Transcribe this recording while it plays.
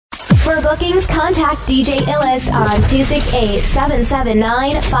For bookings, contact DJ Illest on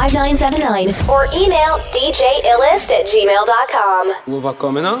 268-779-5979 or email djillest@gmail.com.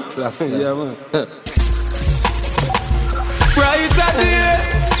 Overcoming, huh? Yeah, man. Right at the end.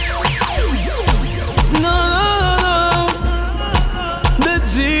 No. The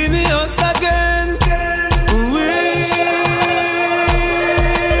genius again. We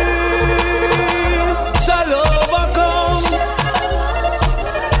shall overcome.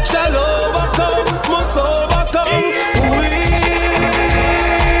 Shall overcome. Must overcome. We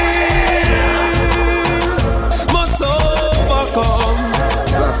must overcome.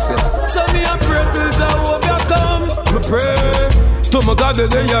 That's it. So me a pray till Jah overcome. Me pray. To my God, the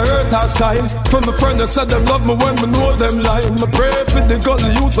day you hurt our side. From my friend that said them love me when me know them lie. Me pray for the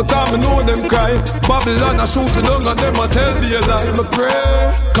godly youth because me know them cry. Babylon a shoot it down and them a tell me a lie. Me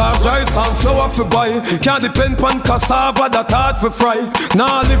pray, cause rice and flour for buy. Can't depend on cassava that hard for fry.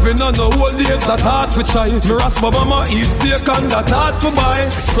 Now living on the old days that hard for try. Me rasp my mama eat steak and that hard for buy.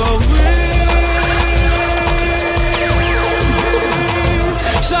 So we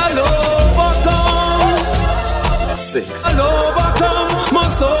shall overcome. Sick. I'll overcome,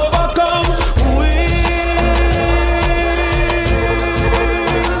 must overcome. We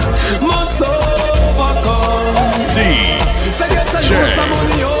must overcome. DJ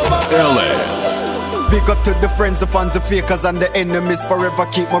Illest. Big up to the friends, the fans, the fakers and the enemies. Forever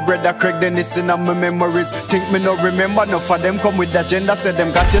keep my brother Craig Dennis in my memories. Think me no remember, enough of them come with the agenda. Said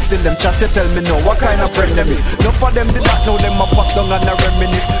them got you, still them chat, you tell me no what kind of friend them is. Enough of them did not know them a pop down and a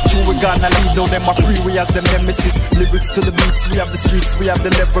reminisce. True we gonna lead, now them a free, we as the nemesis. Lyrics to the beats, we have the streets, we have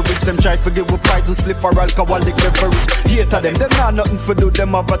the leverage. Them try to give with prize and slip for alcoholic beverage. Hate of them not nothing for do,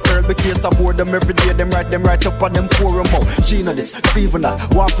 them have a terrible case. I board them every day, them right up on them pour them out. She know this, Steven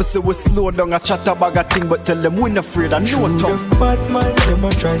that, want to say we slow down, a chat about thing, but tell them we not afraid and no tongue. Them bad mind, them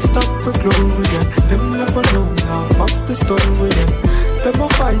a try stop for glory. Them never know half of the story. Them a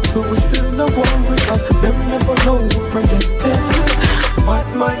fight, but we still no worry. Cause them never know we're protected. Bad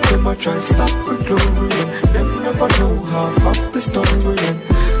mind, them a try stop for glory. Them never know half of the story.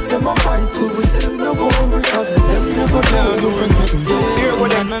 Them a fight, but we still no worry. Cause them never know we're protected. Hear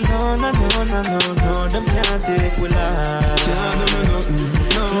what them. No, them can't take we life.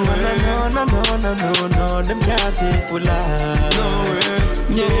 No, them can't take we life.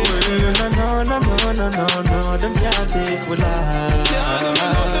 No, them can't take we life.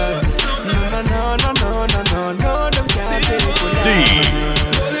 No, them can't take we life.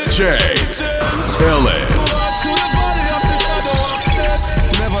 DJ Illest.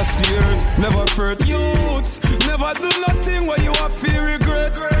 Never scared, never fret. Youths, never do nothing where you have fear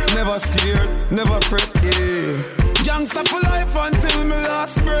regret. Never scared, never fret. Yeah. Youngster for life until my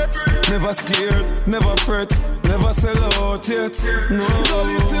last breath. Never scared, never fret. Never sell out yet. No,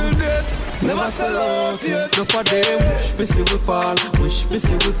 till death. Never sell out yet. No for them, wish we see we fall, wish we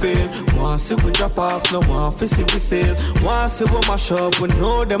see we fail. Want see we drop off, no want we see we sail. Want see we mash up, we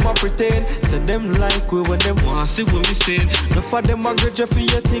know them a pretend. Say them like we when them want see we mistake. No for them a grudge for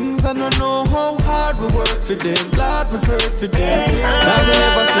your things, and I know how hard we work for them. Lord, we hurt for them. Now we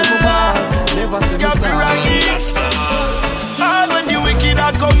never see we ball, never see we start. All when the wicked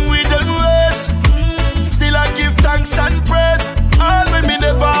are come with them ways, still I give thanks and praise. All when me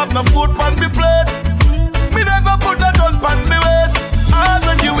never have my food on me plate, me never put a gun on me waist. All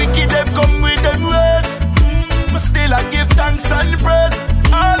when the wicked them come with them ways, still I give thanks and praise.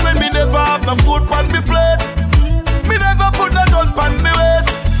 All when me never have my food on me plate, me never put a gun on me waist.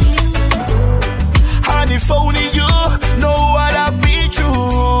 And if only you know what I've been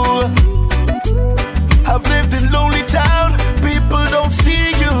through. I've lived in lonely town, people don't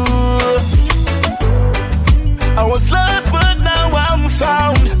see you. I was lost but now I'm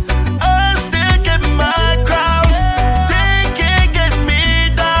found. I still get my crown, they can't get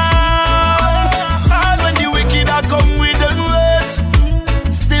me down. All when the wicked are come with them ways,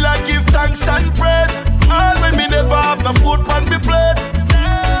 still I give thanks and praise. All when me never have my food on me plate,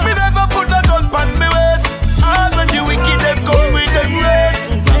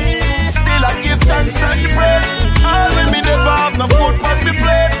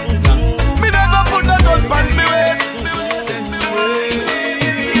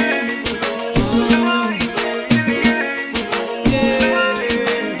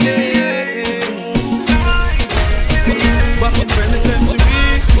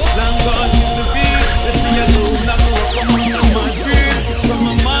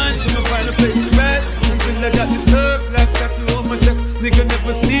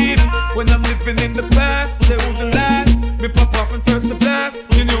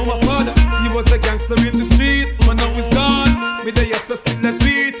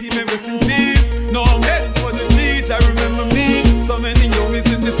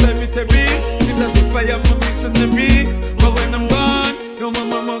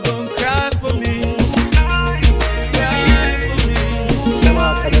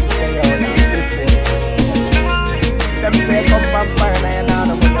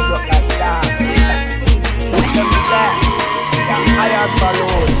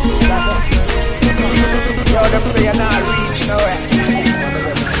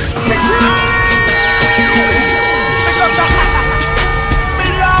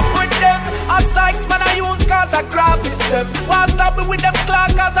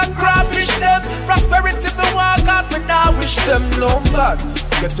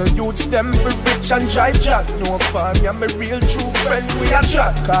 Get a youths them for rich and drive jack. No farm, yeah, my real true friend, we a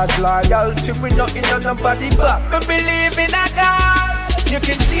chat. Cause loyalty, we not in on nobody back. Me believe in a God. You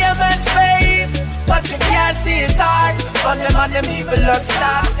can see a man's face, but you can't see his heart. On them and them evil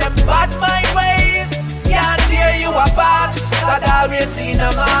stars, them bad mind ways can't tear you apart. God always seen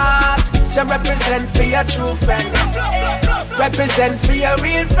them heart. So represent for your true friend, represent for your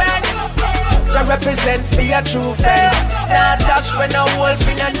real friend. So represent for your true friend. Now dash when a wolf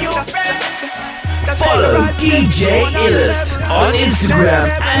in a new friend. Follow DJ Illest on Instagram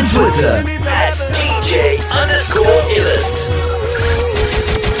and Twitter at DJ_Illest.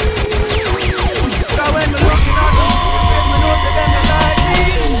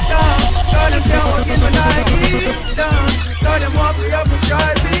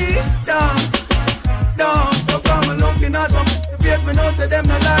 So from a looking at some face, me know say them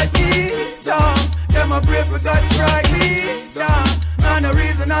not like me. Them a pray for God strike me. And the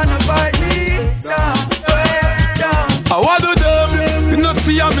reason I not fight me. I want to them, you know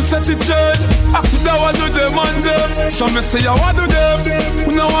see how me set it chain. I could have want to them and them. So me say I want to them,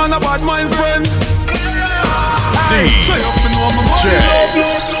 we no want a bad mind friend. Try up and know my money up,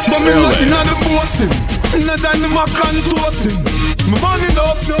 but me not in the forcing. No time to my can toasting. My money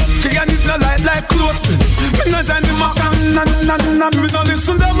up, can't need no light like clothespin. Me no time to my can, me no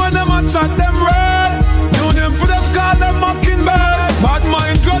listen them when them a chat them red. Know them for them call them mockingbird. Bad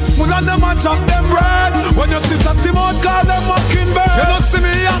mind grudgeful and them a chat them red. When you sit at him out call them mockingbird. You don't see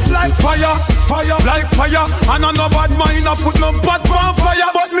me act like fire, fire, like fire. And I know bad mind I put no pot on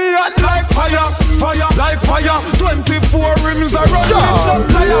fire. But me act like fire, fire, like fire. 24 rims are running shot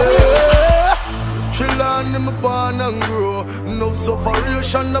fire. Chillin' in my born and grow. No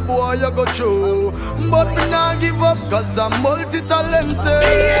sufferation, the boy I go through. But me nah give up, cause I'm multi-talented.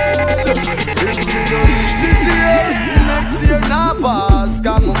 If me no reach this year, next year nah pass.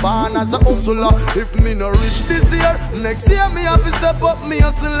 Cause I'm born as a hustler. If me no reach this year, next year me have to step up me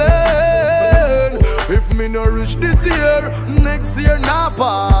hustling. If me no reach this year, next year nah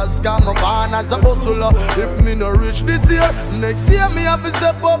pass. Cause I'm born as a hustler. If me no reach this year, next year me have to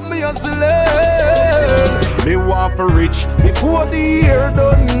step up me hustling. Me want for rich before the year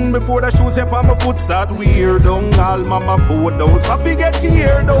done. Before the shoes up on my foot start weird down. All mama board house I forget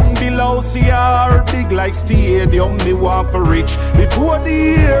tear down. Below CR big like stadium. Me want for rich before the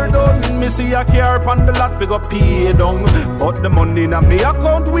year done. Me see a car on the lot figure pay down. But the money in me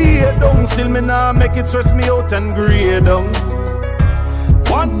account way down. Still me nah make it stress me out and grade down.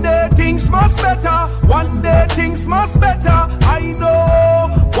 One day things must better. One day things must better. I know.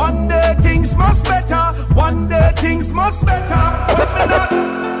 One day things must better. One day things must better.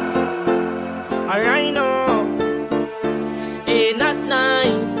 I know. Ain't not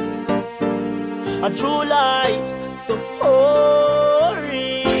nice. A true life story.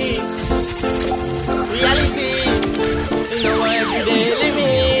 Reality. You know everyday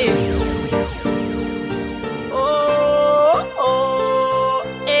living.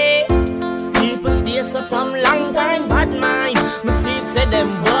 From long time, bad mind. Me see it say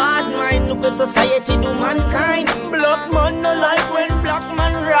them bad mind. Look at society do mankind. Black man no like when black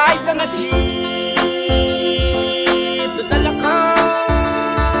man rise and achieve the dollar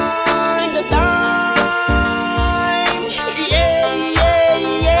kind of time.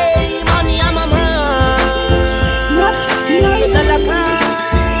 Yeah, money I'm a man. The dollar kind.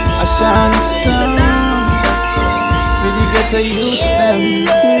 I shine star. Really get a youth them.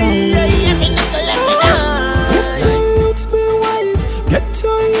 Get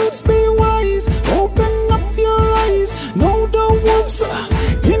your youths, be wise. Open up your eyes. Know the wolves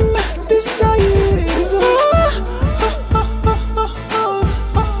in disguise.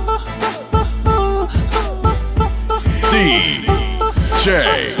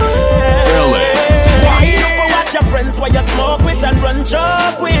 DJ Illest. Why you go watch your friends while you smoke with and run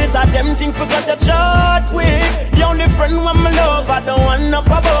joke with? I them think forgot your shot with. The only friend when my love, I don't want up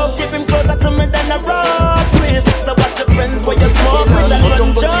above. Keep him closer to me than a rock with. So watch your friends while you smoke with and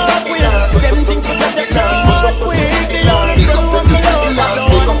run joke with. Them think forgot your shot with. The only friend when my love, I don't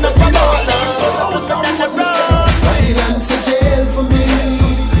want up above. Than a rock with. Babylon say jail for me.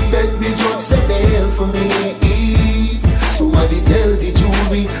 Beg the judge say bail for me. Somebody tell the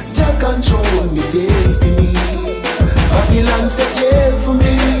jury, Jah control me destiny. Babylon say jail for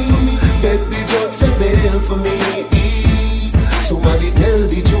me. Beg the judge say bail for me. Somebody tell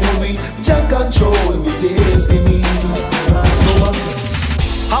the jury, Jah control me destiny.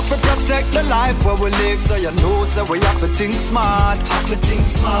 Have to protect the life where we live, so you know, so we have to think smart. Have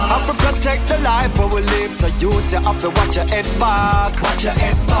to protect the life where we live, so you have to watch your head back. And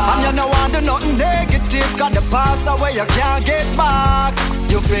you don't want to do nothing negative, cause the past away you can't get back.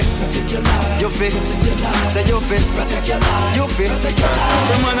 You fit, say you fit, you fit.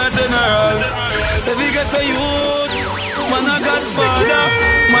 Some man a general, if you get a youth, man a godfather,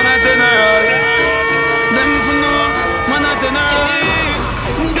 man a general. Them for know, man a general.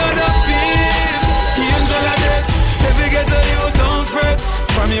 God of peace, angel of death. If you get a youth, don't fret.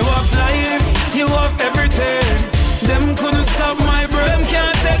 From you have life, you have everything. Them couldn't stop my breath. Them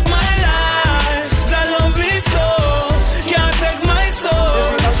can't take my life. They love me so, can't take my soul.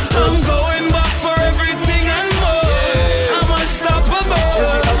 I'm going back for everything and more. I'm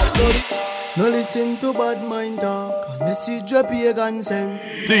unstoppable. No listen to bad mind talk. Message a pagan send.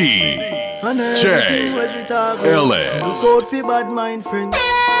 DJ Ellis. Look out for bad mind friend.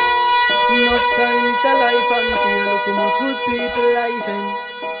 Enough time is a life and care. Look too much good people life and.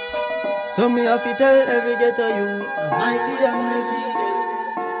 So me have to tell every ghetto you I might be on the vegan.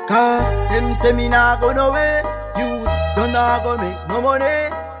 Cause them say me nah go nowhere. You don't nah go make no money.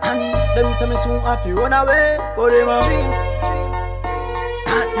 And them say me soon have to run away. But them a dream.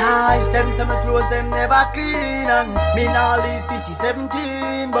 Not nice, them say me clothes them never clean. And me nah live this is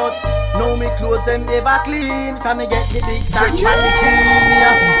 17. But now me clothes them ever clean. From me get the big sack and the scene. Me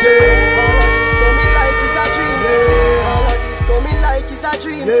have to say all of this coming like it's a dream. All of this coming like it's a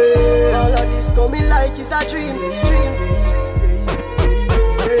dream. All of this coming like it's a dream.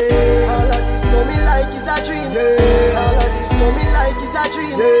 All of this coming like it's a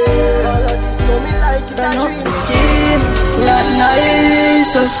dream. All of this coming like it's a dream. Scheme, not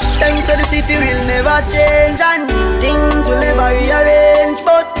nice. Them say the city will never change and things will never rearrange,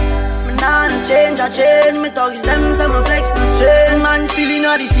 but nah, no change, I change. Me thugs them, some flex no strain. Man still in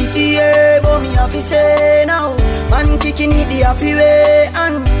the city, yeah, but me have to say now. Man kicking it the happy way,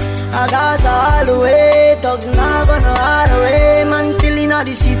 and I got all the way. Thugs not gonna all away. Man still in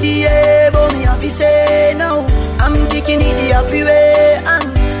the city, yeah, but me have to say now. I'm kicking it the happy way,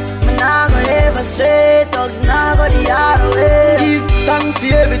 and me not gonna ever stray. Thugs not gonna all away. Give thanks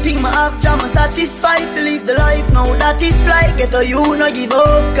for everything, my have jam, satisfied to live the life now that is fly. Get a you no give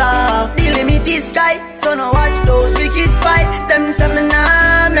up, car the limit is sky. So no watch those wicked spy. Them say me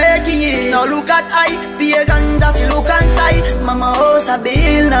nah making it. Now look at I, pagans have to look and sight. Mama house a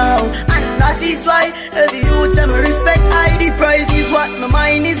bill now, and that is why every youth say me respect I. The price is what my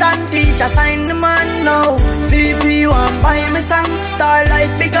mind is on. Teacher sign the man now. VP want buy me son. Star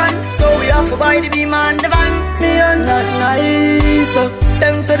life begun, so we have to buy the beam and the van. Me are not nice.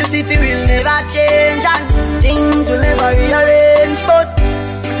 Them say the city will never change and things will never rearrange, but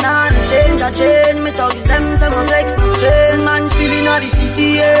nah, no change, I change. Me thugs them, some flex no strain. Man still in the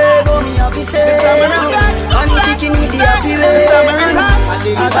city, yeah, but me have to say I'm kicking it the happy way.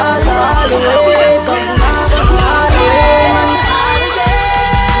 I got all the way. Thugs now, all the way.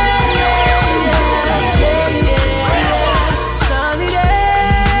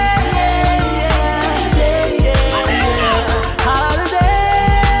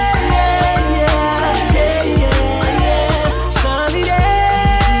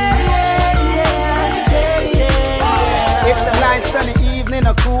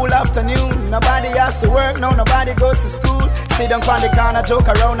 A cool afternoon, nobody has to work, no, nobody goes to school. Sit down on the corner, joke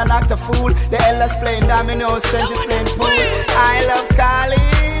around and act a fool. The elders playing dominoes, strength is playing pool. I love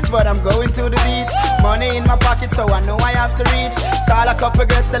college, but I'm going to the beach. Money in my pocket, so I know I have to reach. Call a couple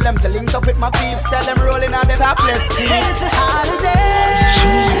girls, tell them to link up with my peeps. Tell them rolling on the topless jeans. It's a holiday.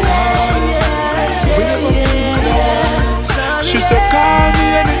 She said call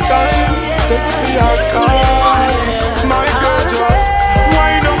me anytime, text me or call. My girl just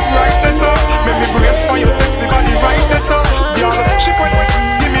wind up right this up. Make me brace for your sexy body right this up. Girl, she put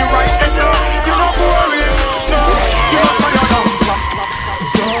give me right this up. You not boring, no. You not tired of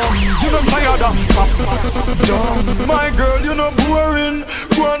dumb. You not tired of dumb. My girl, you not boring.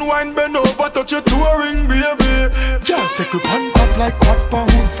 Go and wine, bend over, touch your touring, baby. Girl, second on top like hot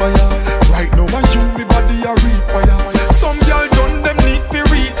pound fire. Right now, I you me body a require. Some girl done them need to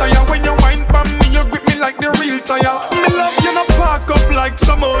retire. When you wine for me, you grip me like the real tire. Me love you no park up like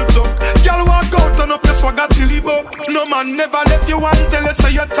some old junk. Girl walk out and up your swagger till he buck. No man never left you and tell you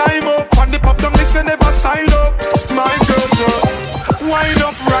say your time up. On the pop down listen never sign up. My girl just wind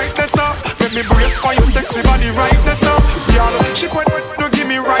up right this up. Let me brace for your sexy body right this up. Girl she quite no give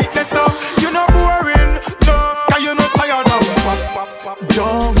me right this up. You not boring, no. Cause you not tired of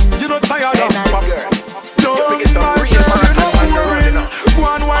dumb. You not tired of dumb. My girl you not boring. Go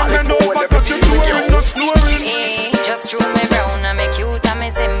and wine and over touch your touring, no snoring. Just throw me round and me cute and me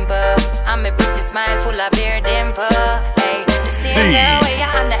simple. And me pretty smile full of beard dimple. Hey, the same girl where you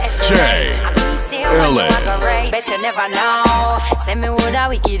underestimate. I be same when you walk a race. Bet you never know. Say me woulda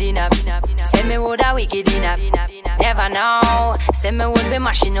wicked in a. Say Say me woulda wicked in a never know. Say me would be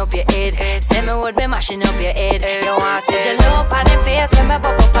mashing up your head. Say me would be mashing up your head. You want to see the look on them face when me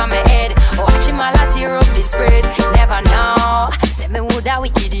pop up on my head. Watch him all a tear up the spread. Never know. Say me woulda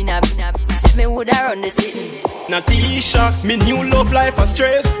wicked in a say me woulda run the city. Natisha, me new love life a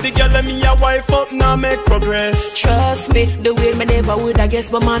stress. The girl let me a wife up now make progress. Trust me, the way me never woulda guess.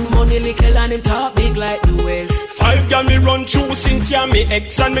 But man money little and him talk big like the West. 5 girl me run through since ya me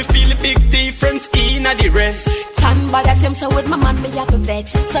ex, and me feel a big difference in a the rest. Tan bad as him, so with my man me have to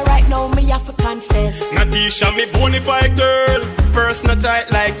vex. So right now me have to confess. Natisha, me bonafide girl, personal tight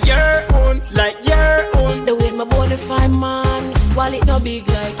like your own, like your own. The way my bonafide man, while it no big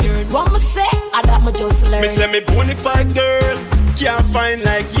like yours. What me say, I that me just learn. Me say me bonafide girl, can't find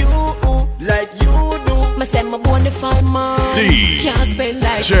like you do. Me say my bonafide man, can't spend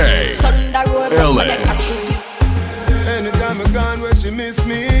like DJ Thunder Road. Ellis. Anytime I gone where she miss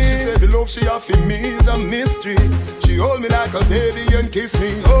me, she said the love she offer me is a mystery. She hold me like a baby and kiss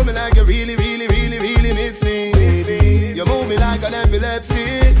me. Hold me like you really, really, really, really miss me, baby. You move me like an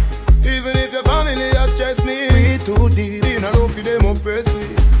epilepsy. Even if your family has stressed me, we too deep in a love for them oppress me.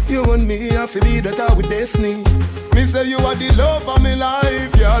 You and me, I feel be that I with destiny. Me say you are the love of my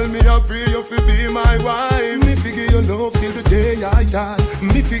life. Y'all me I pray you fi be my wife. Me figure your love till the day I die.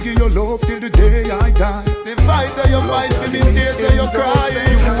 Me figure your love till the day I die. The fight that you fight for me, tears that you cry.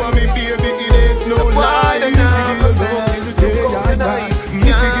 You and me baby, it ain't no lie. Me figure your love till the day I die.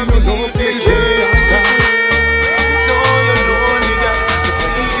 Me figure your love till the day I die. No, you lonely girl. You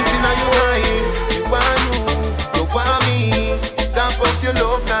see it in your eye. You want me. Tap up your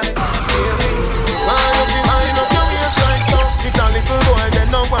love night.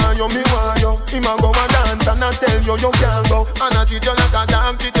 You me want you, him a go a dance and I tell you you can't go. And I treat you like a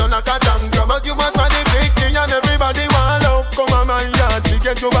dog, treat you like a dog. But you must find the victory and everybody want love. Come on my yard, to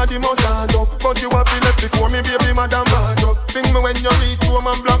get your body massage up. But you have to left before me baby madam bad up. Think me when you reach home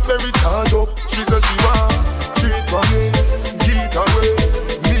and Blackberry charge up. She says she want cheat for me, get away.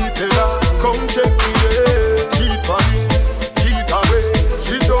 Me tell her, come check me yeah. Cheat for me, get away.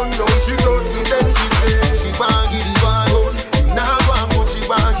 She done down, she touch me then she say she want get the one. Now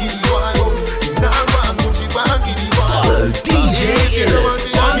follow DJ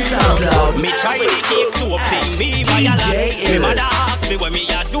Illis on SoundCloud. Me try to keep soaping me DJ Illis. Me mother ask me what me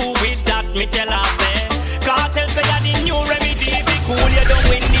a do with that. Me tell her say, cartel say a the new remedy. Be cool, you don't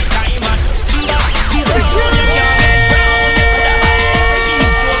win the time and you can't get brown.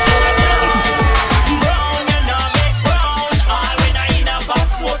 Brown, you not make brown. All when I in a box,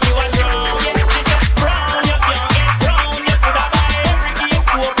 soap you a drown. She said brown, you can't get brown. You coulda buy every game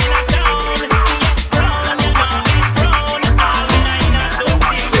soap in a town. Brown, you not make brown. All when I in a soap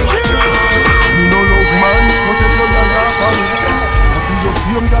you a drown. You no love man, so take your life off me. I feel the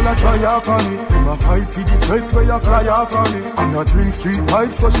same girl a try off on me. Him a fight for the sweat where you fly off on me. And a drink street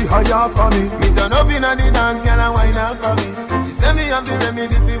vibes so she high off on me. Me turn up inna the dance, girl a wine off on me. She say me have the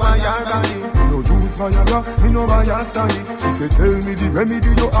remedy for my your body. Me no use Viagra, me no buy a stanny. She say tell me the remedy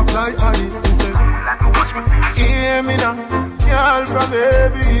you apply on it. He said, hear me now, girl from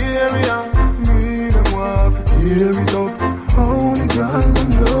every area. Me them want to tear it up. Only girl them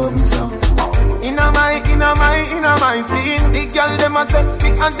love me so. Inna my skin. The girl them a set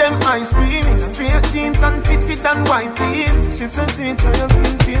fit and them ice cream. Straight jeans and fitted and white tees. She said teacher your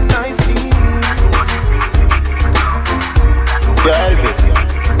skin feel nice. Yeah, Elvis.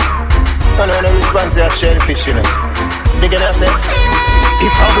 I know the response is shellfish, you know. You get what I say?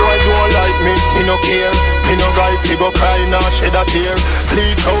 If a boy don't like me, me no care. Me no guy fi go cry nor shed a tear.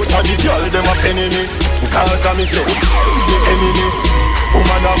 Bleach out of the girl them a penny me. Cause I me say, the enemy.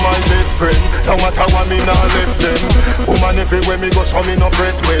 Woman are my best friend. No matter what me nah left them. Woman everywhere me go so me no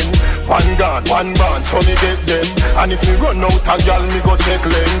fret when. One gun, one band, so me get them. And if me run out a gal, me go check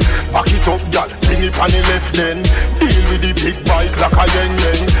them. Back it up gal, bring it on the left then. Deal with the big bike like a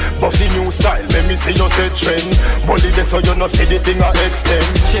yen. Bossy new style, let me see you set trend. Bully this so you no see the thing I extend.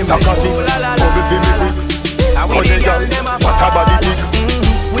 Takati, bubble fi me quick. Hold the gal, what a body dick.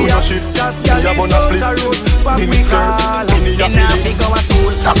 Do your shift, me a bun a split. Mini skirt, mini a fillet.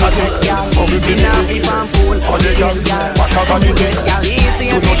 Takati, bubble fi me quick. Hold the gal, what a body dick.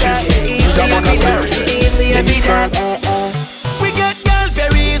 Do your shift, me a bun a split. Mini skirt. We get girl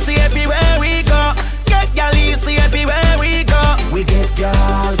very easy everywhere we go. Get girl easy everywhere we go. We get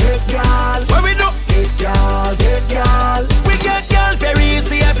girl. Where we do? Get girl. We get girl very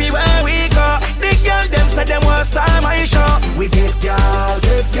easy everywhere we go. The girl them say them want style my show. We get girl.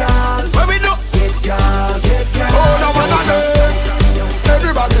 Where we do? Get girl. Oh, no one on earth.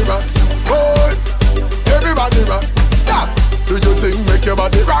 Everybody rock. Oh, everybody rock. Stop. Do your thing, make your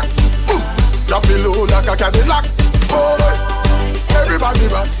body rock. Cadillac. Boy, everybody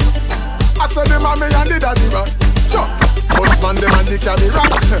back. I saw the mommy and the daddy back. Sure, husband them and the Cadillac.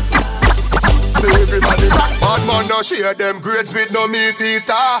 Everybody rock. Bad man no share them grades with no meat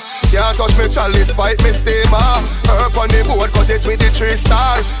eater. Can't touch me chalice, bite me steamer. Herb on the board, cut it with the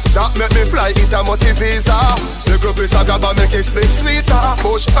 3-star. That make me fly, it a must visa. The group is a gaba, make it split sweeter.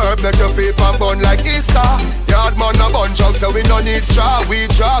 Push herb, make your feet and bun like Easter. Yard man a bun junk, so we no need straw. We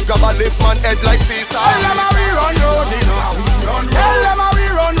drop, gaba lift man head like Caesar. Tell them how we run road, you know. Tell them how we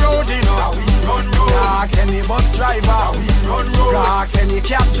run road, you know. Ask any bus driver, we run road. Ask any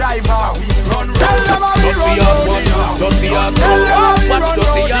cab driver, we run road. Tell them how we run road, you know. Dirty heart road. Watch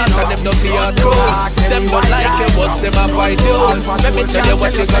dirty heart and them dirty heart road. Them don't like you, but them a fight you. Let me tell you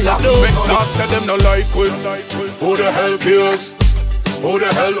what you gonna do. Make dogs say them no like we. Who the hell cares? Who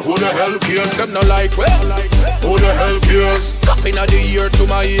the hell cares? Them no like we. Who the hell cares? Cupping of the year to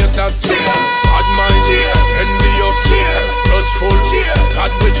my haters. Bad man cheer, envious cheer, touchful cheer,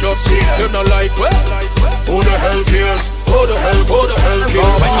 God with your cheer. Them no like we. Who the hell cares? Who the hell cares?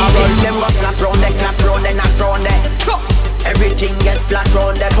 When you think them go slap round they clap round they knock round they. Everything get flat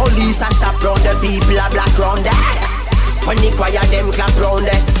round the police a stop round the people a black round the. When the choir them clap round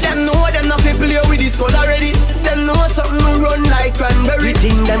there. Them know them not fi play with this skull already. Them know something run like cranberry.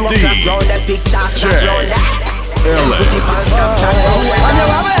 Thing them go clap round the pictures snap round there. Them put it on Snapchat round there. And you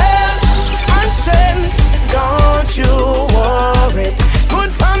have a health and strength, don't you worry. Good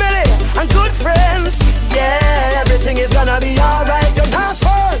family and good friends, yeah, everything is gonna be alright. You're not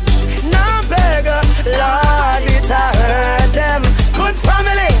sponge, not beggar, Lord, it hurt them. Good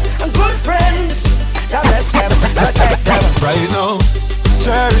family and good friends, bless them, protect them. Right now,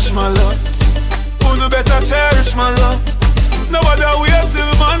 cherish my love. Who better cherish my love? Nobody wait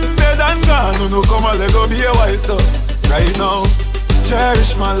till man dead and gone. Who no come and let go be a white dove. Right now,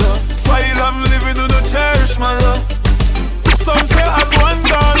 cherish my love. While I'm living, who no cherish my love. Some say as one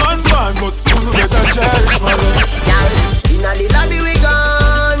gone, but who better cherish my love. Inna the lobby we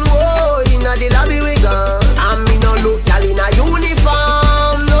gone, whoa. Inna the lobby we gone. And me no look gal inna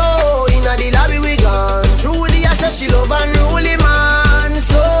uniform, no. Inna the lobby we gone. Trudy I say she love and unruly man,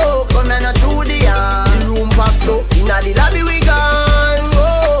 so come and through the yard. The room packed so. Inna the lobby we gone,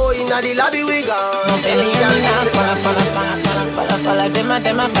 whoa. Inna the lobby we gone. Follow,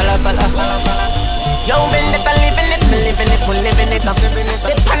 them a follow. Yo, been it, living it, we living it up.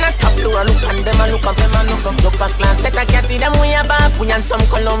 They pan a top floor, look on them, look up them, look up. Look back, class, set a cat in them way back. We and some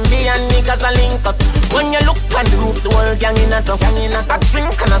Colombian niggas a link up. When you look on the roof, the whole gang in a truck. A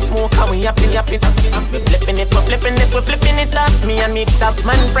drink and a smoke, and we happy. We flipping it up. Me and me top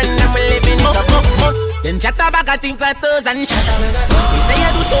man friend, and we living it up. Then chat about things like those and shut up. You say you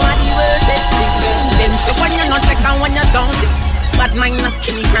do so at the worst. Then so when you not check and when you don't see. Bad mind not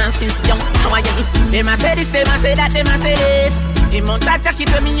killing hands since young. How are you? They must say this, they must say that, they must say this. The mount a jacket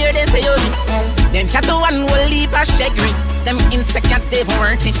when me hear they say yo. Then chat to one will leave a shaggy. Them insecure they've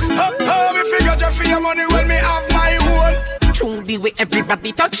worked it. Oh, me figure just for your money when me have my own. Through the way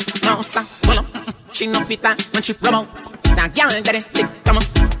everybody touch. No sir, well she no pita when she rub out. That girl that is sick, come on.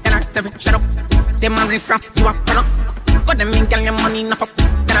 Then I seven shut up. Them a riff-raff, you a run up. Got them in girl your money enough up.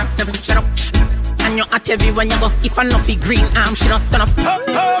 Then I seven shut up. And you at every when you go. If I know fi green arm, she not turn up.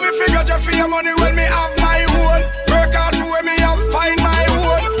 Oh, me figure just for your money when me have my own. Work hard for when me have find my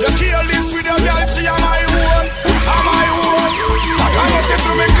own. You kill this with your girl, she a my own. I'm my own. I must say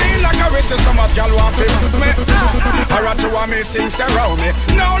to me clean like a wrist. So much girl want to me. I rather want me sing around me.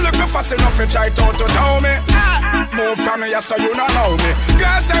 Now look me fast enough to try to tell me. Move from me, so you don't know me.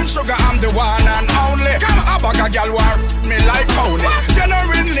 Girls and sugar, I'm the one and only. Come a bag a girl want me like pony.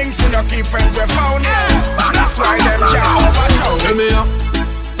 Genuine links, we don't keep friends with phony. That's why them can't overshow me. Tell me up,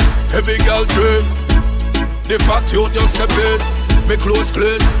 heavy girl train. The fat you just a bit. Me clothes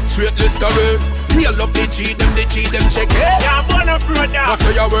clean, straight Listerine. Heal up the cheat them check it. Yeah, wanna brother. I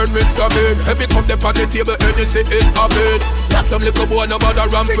say a word, Mr. Bean. Heavy cup the on the table, and you say it a bit. Got some little boy, no bother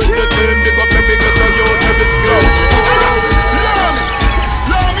ramp with the team. Big up every girl, so you every skill.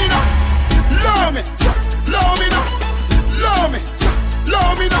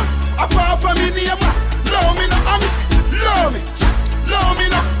 Love me now. Apart from me name, love me now. I'm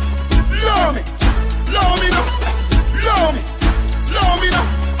love me now.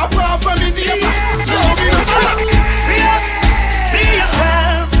 Apart from me name, love me now. Free up, be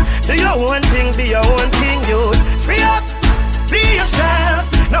yourself. Do your own thing, be your own thing, dude. Free up, be yourself.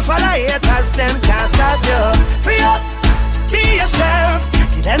 No follow haters, them can't stop you. Free up, be yourself.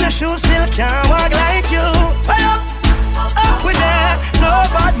 Give them a shoe, still can't walk like you. Up with that, no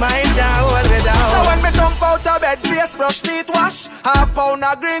bad mind can hold me down. So when me jump out of bed, red face, brush teeth wash. Half pound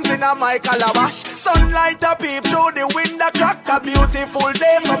of greens in a my calabash. Sunlight a peep through the window crack. A beautiful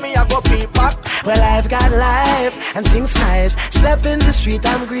day, so me a go peep back. Well, I've got life and things nice. Step in the street,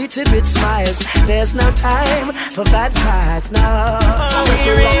 I'm greeted with smiles. There's no time for bad vibes, no.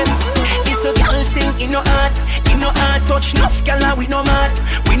 It's a girl thing in your heart, touch enough girl we no mad,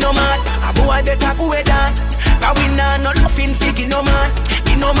 a boy better go with that. Cause we nah no laughing fig no mad,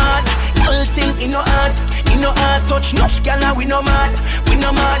 girl thing in your heart, touch enough girl we no mad,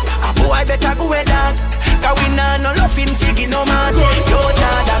 a boy better go with that. Cause we nah no laughing fig no mad. Yo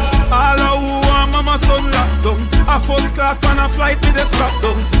Jordan, all who want mama son locked down. A first class man a flight with the strap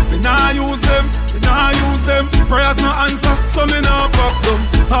down. We nah use them, prayers no answer, so me nah pop them.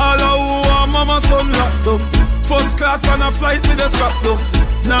 All who want mama son locked down. First class man a flight with the strap down.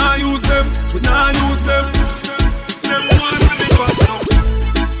 Nah use them, we nah use them. Them want to be back down.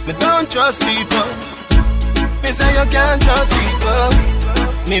 Me don't trust people. Me say you can't trust people.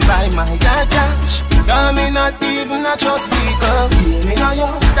 Me buy my cash. Cause me not even a trust people. Hear me now yo,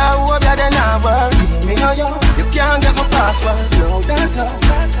 that hope ya then I work. Hear me now yo, you can't get my password. No, that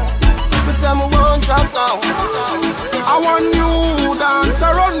me say me won't drop down. I want you dance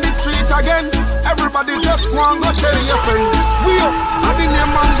around the street again. Everybody just want to tell your friend. We up, I the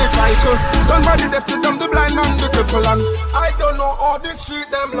name and the title. Done by the deaf, to them the blind and the cripple. And I don't know how the street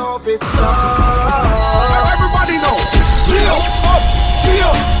them love it. So everybody know. We up, we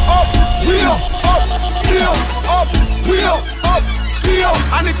up, we up, we up, we up, we up.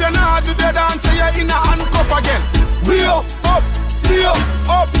 And if you're not do the dance, you're in a handcuff again. We up, we up,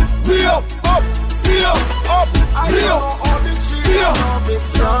 we up, we up,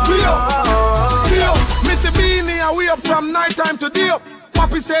 we up. Missy Beanie, I we up from night time to day up.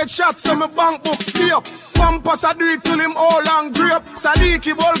 Papi said shots, so my bank book stay up. Pampas I do it till him all and grape.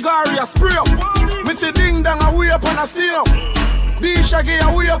 Sadiki Bulgaria spray up. Missy Ding Dang, I we up and I stay up. D Shaggy,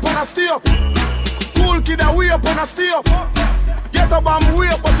 I we up and I stay up. Cool Kid, I we up and I stay up. Get up and we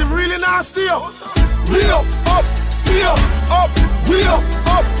up, but him really not stay up. We up, stay up, we up,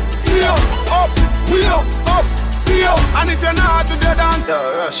 stay up, we up, stay up. And if you're not to the dance, go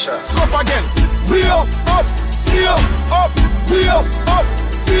up again. We up, stay up, we up,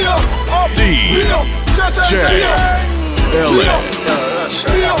 stay up, we up. DJ LS.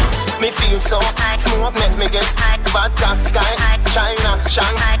 Me feel so smoke make me get bad top sky, China,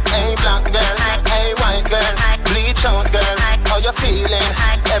 Shang, hey black girl, hey white girl, bleach out girl, how you feeling?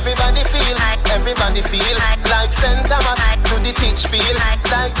 Everybody feel like St. Thomas to the teach feel,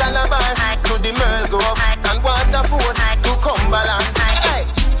 like Calabar to the Merle Grove, and Waterford to Cumberland. Hey,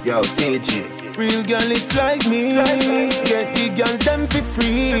 yo TG, real girl is like me, get the girl them for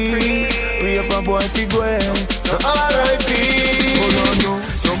free, rave a boy fi go R.I.P.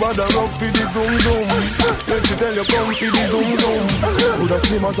 Bada rock for the zoom zoom. Let me tell you come for the zoom zoom. Coulda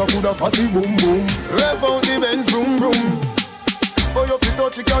slim as a coulda fatty boom boom. Rev out the Benz vroom vroom. Oh you fit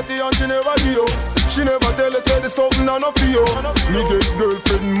touch the catty and she never give you. She never tell us say the something and a few. Me get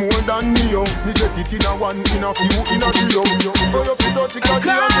girlfriend more than me yo. Me get it in a one, in a few, in a trio. Oh you fit touch the catty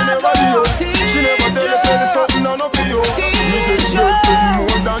and she never give you. She never tell us say the something and a few. Me get girlfriend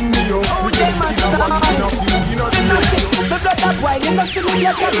more than me yo. Me get it in a one, in a few, in a trio. Me blood up boy, you no see me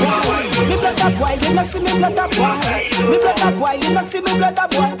blood up boy. Me blood up boy, you no see me blood up boy. Me blood up boy, you no see me blood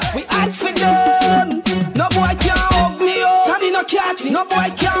up boy. We act for them. No boy can hug me up. Tommy no catty. No boy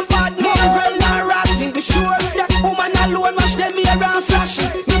can bad me. Umbrella ratting. Be sure say woman alone mash them here and flashy.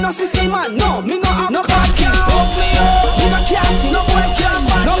 Me no see man, no. Me no have no boy can hug me up. Me no catty. No boy can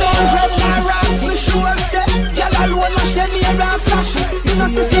bad me. No umbrella ratting. Be sure say girl alone mash them here and flashy. Me no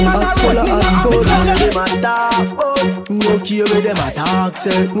see man alone. Me no have no no care where them attack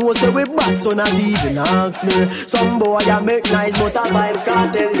say. No say we bad so not even ask me. Some boy a make nice but a vibes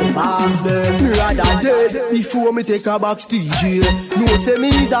can't tell you pass me. Me rather dead before me take a box DJ. No say me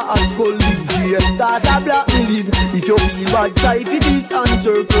is a hot school DJ. Cause a black me live. If you feel bad try for this and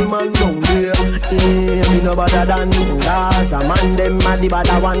circle man down there. Me no better than gas. A man them mad the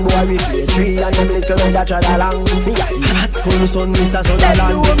better one boy we play tree. And them little red a trad along. Me a hot school son Miss a Sutherland.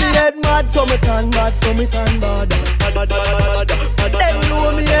 Them know me head mad so me turn bad so me turn bad. Them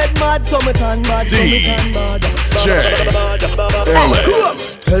know me head mad, so me turn bad, so me turn bad.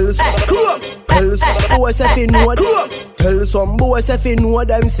 Tell some boys if you know them. Tell some boys if you know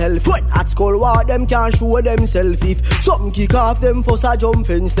themself. At school war them can't show themself. If something kick off them first a jump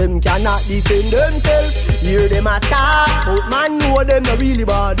fence, them cannot defend themselves. Hear them attack, but man know them not really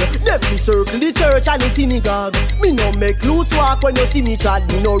bad. Them be circle the church and the synagogue. Me no make loose walk when you see me trad.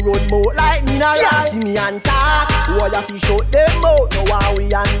 Me no road boat like me no ride. See me and talk, why you fi shut them out? No why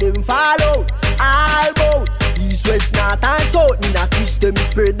we and them fall out. All bout East, west, north and south, me na kiss them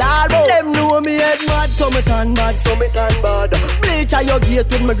spread all out. Them know me head mad, so me turn bad, so me turn bad. Bleach at your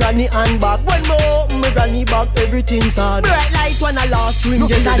gate with my granny and back. When me open my granny back, everything's hard. Bright light when I last swing,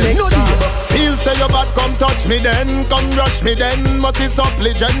 get the next time. Feel say you bad, come touch me then, come rush me then. Must be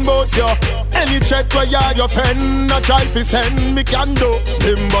supplicant both you. Any threat where you are your friend, not try fi send me can do.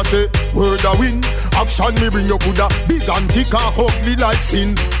 Remember say, word a win. Action me bring you coulda big and thick and ugly like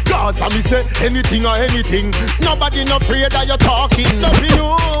sin. Cause I me say anything or anything. Nobody no afraid that you're talking. Nothing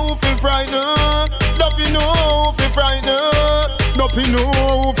know fi frighten. Nothing know fi frighten. Nothing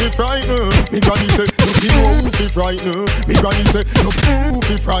know fi frighten. Me granny say nothing know fi frighten. Me granny say nothing know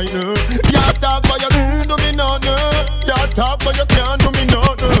fi frighten. You talk but you can't do me nothing. You talk but you can't do me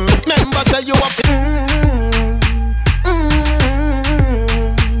nothing. Remember say you a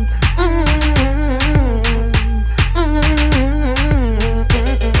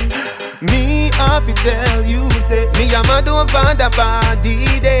I tell you, say, me a mad over the body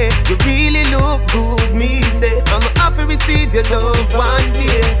day. You really look good, me say. I'm happy receive your love one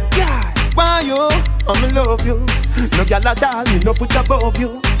day. Yeah, why you? I'ma love you. No gyal at all, me no put above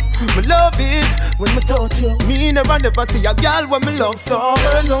you. Me love it when me touch you. Me never see a gyal when me love so.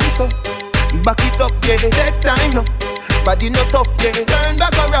 Turn on so, back it up, yeah. Take time now. Body no tough, yeah. Turn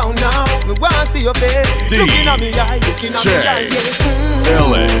back around now. Me wanna see your face. Looking at me eye, looking at me eye, yeah.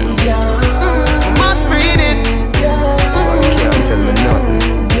 Ellis. Must read it. You can't tell me nothing.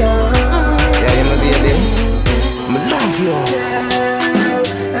 Yeah, you my baby. I love you.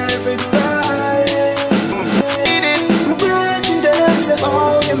 Everybody read it. My brethren them say,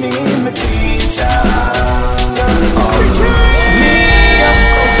 oh, you mean my teacher.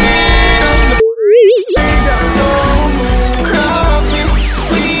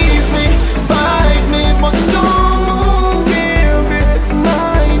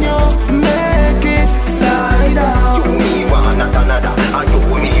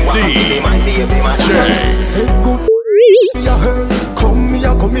 Say good. Me a her,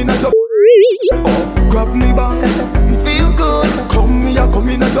 come in at your. Oh, grab me back. Feel good. Come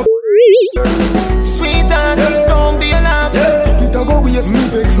in at your. Sweetheart, don't be alarmed. If it a go waste me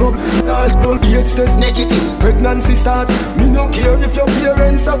vex no. All gates test negative. Pregnancy start. Me no care if your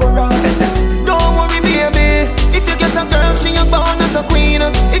parents are around. Don't worry, baby. If you get a girl, she a born as a queen.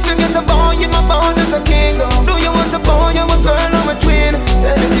 If you get a boy, you a born as a king. So, do you want a boy, or a girl, or a twin?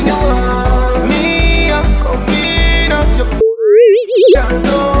 Anything you want. Me. Come in up your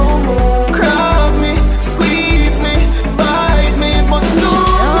don't grab me, squeeze me, bite me, but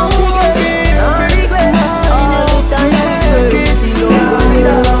don't regret.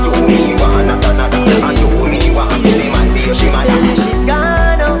 She tell me she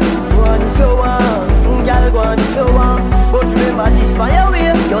gone, go on if you want, girl go on if you want. But remember this by your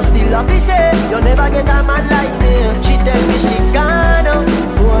way, you still have to say, you never get a man like me. She tell me she gone,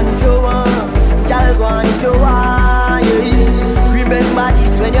 go on if you want. Girl, go on if you want, yeah. Remember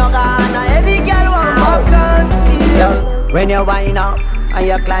this when you're gone, every girl want popcorn, yeah. When you wind up and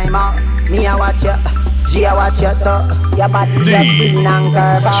you climb up, me I watch you, G I watch you too. Your body just spin and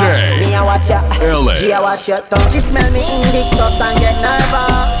curve up. Me I watch you, G I watch you too. She smell me invictus and get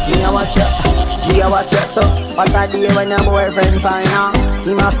nervous. Me I watch you, G I watch you too. What a day when your boyfriend find out.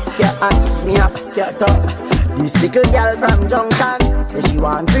 Him a fuck you and me a fuck you too. This little girl from Junction say she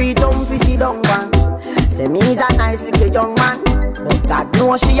want 3 dumb pussy dung one. Say me's a nice little young man, but God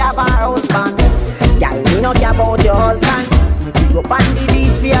knows she have her husband. Girl, me no care about your husband. Me pick up on the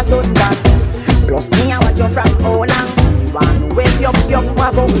beach for your suntan. Plus me I want you from how long. Me want to wake up my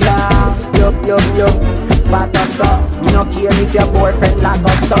bungalow. Yup. Back up so. Me no care if your boyfriend lock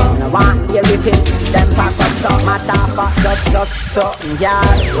up so. Me no want hear if him them pack up so. Matter back just so. Yeah,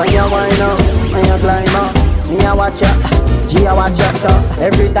 when you wind up, when you climb up, me I watch you, G I watch you too.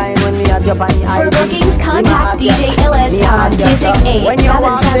 Every time when me at your body I for bookings, contact DJ Illis on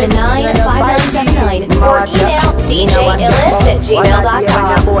 268-779-5979 or email djillis@gmail.com. When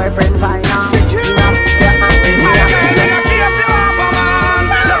your boyfriend find out, hey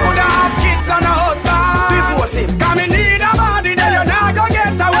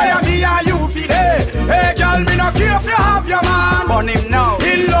girl, me no care if you have your man, but him now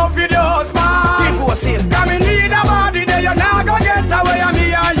in love with your husband. Divorce him, cause me need a body that you're not gonna get away and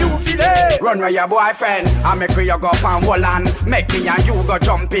me and you feel it. Run with your boyfriend, and make you go up and hold on. Make me and you go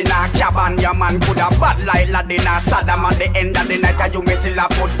jump in a cabin. Your man could have bad like Laden and Saddam. At the end of the night, and you may still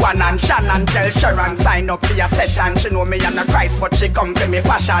have put one and Shannon tell Sharon sign up for your session. She know me and the Christ, but she come for me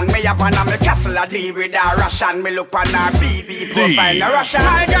fashion. Me have one on me castle, I deal with her Russian. Me look on her BB profile, a Russian.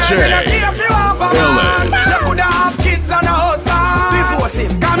 My girl, me not care if you have a man. You could have kids and a husband. Divorce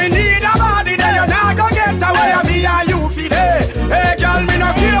him, cause me need a body that you're not gonna get away.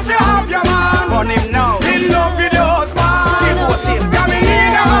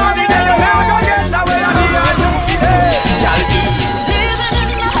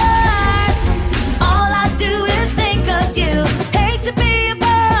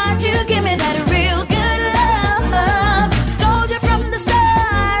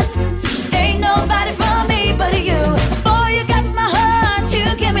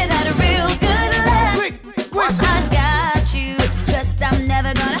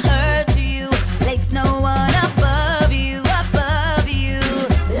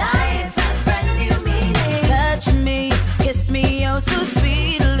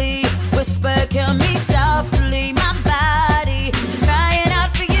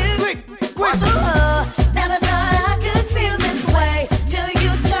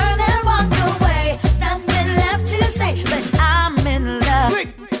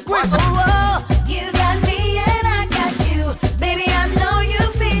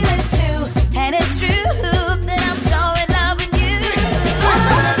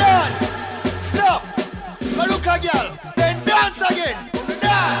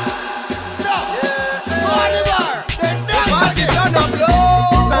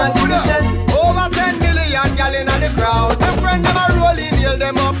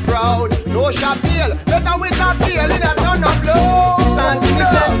 push a pale. Better with a pale in a ton of blow.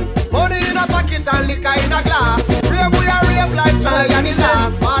 Money in a pocket and liquor in a glass. Rave we a rave like Tony and his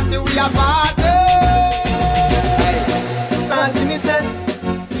ass. Party we a party. Party me say,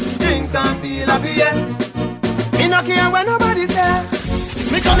 drink and feel happy, yeah. Me no care when nobody says.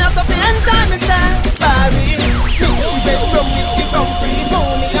 Me come here so fi enjoy myself. Barry, me rum it from free.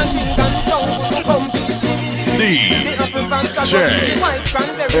 Money and drink and sound to pumpy. DJ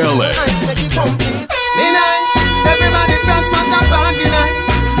Ellis. Me nice, everybody from smash and party nice.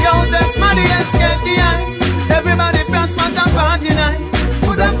 Yo, that's money and sketchy eyes. Everybody from smash and party nice.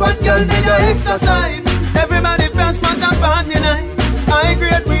 Put a fat girl in your exercise. Everybody from smash and party nice. I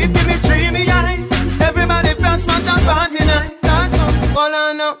great weed, give me dreamy eyes. Everybody from smash and party nice. Start up, hold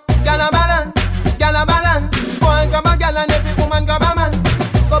on up, gyal a balance, gyal a balance. Boy grab a gyal and every woman grab a man.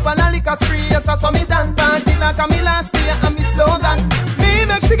 Cup and a liquor spree, yes I saw me done. Party like a me last year and me slow down. Me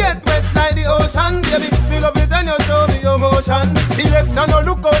make she get wet like the ocean, baby. Feel up it and you show me your motion. Select and no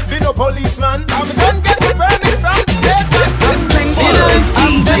look out for no policeman. I'm done get the permit from the station. I'm drinking on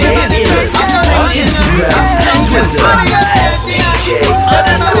DJ Ellis on Instagram and Twitter as DJ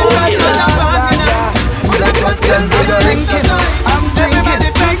 _Ellis. I'm drinking.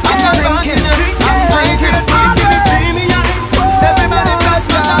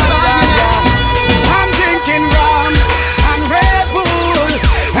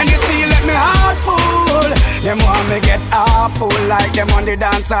 Them want me get awful, like them on the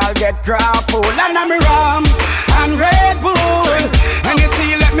dance I'll get grappled. And I'm rum and Red Bull, and you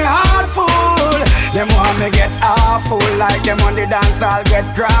see let me heart full. Them want me get awful, like them on the dance I'll get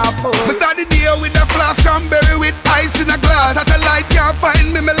grappled. Me start the day with a flask cranberry with ice in a glass. As a light can't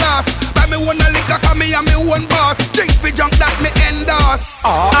find me lost. Buy me one a liquor, cause me and me one boss. Drink for junk that me endorse.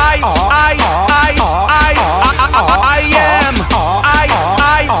 I am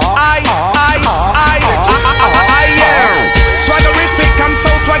swaggerific, I'm so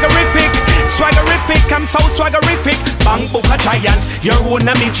swaggerific. Swaggerific, I'm so swaggerific. Bang book a giant, your own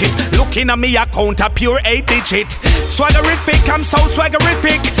a midget. Looking at me account a pure 8-digit. Swaggerific, I'm so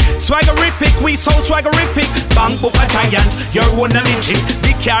swaggerific. Swaggerific, we so swaggerific. Bang book a giant, your own a midget.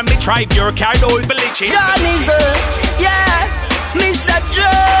 The car me drive, your car don't village. Johnny's yeah, Mr.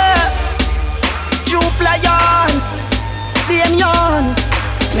 Jupe Lion, Damien.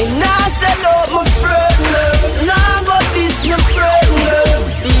 Me nah sell out my friend, nah but this my friend.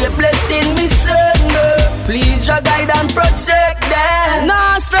 Be a blessing me son, please your guide and protect them.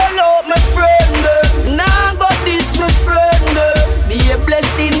 Nah sell out my friend, nah but this my friend. Be a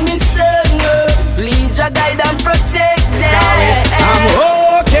blessing me son, please your guide and protect them. I'm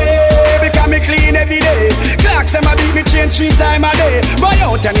okay because me clean every day. Clocks and my beat me change 3 times a day. Buy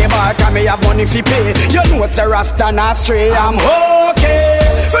out any bar cause me have money fi pay. You know it's a rasta not stray. I'm okay.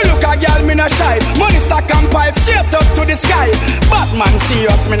 Fi look a girl me no shy. Money stack and pipe straight up to the sky. Batman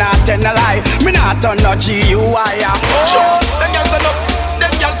serious me not tell no lie. Me not turn no GUI. I'm sure. Them girls stand up,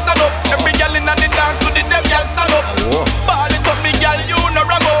 them girls stand up. Every girl inna the dance to the them girls stand up. Ball it up, me girl, you no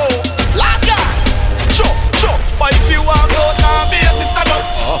rago. Lad ya, sure. But if you walk out now, be at the stand up.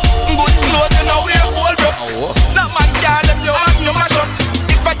 Good clothes you know wear old bro. No man can them you and you mash up.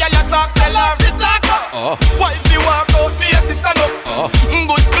 If a girl a talk, tell her to talk up. Why if you walk out, be at the stand up.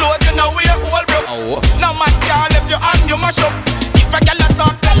 Good clothes you know wear old bro. No man can left you and you mash up. If a girl a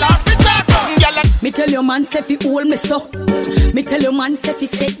talk, tell her to talk up. Me tell your man say fi hold me so. Me tell your man say fi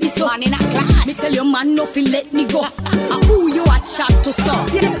set me so. Man in a class. Me tell your man no fi let me go. Who you a chat to so?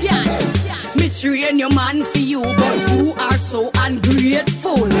 Yeah. Me train your man for you, but you are so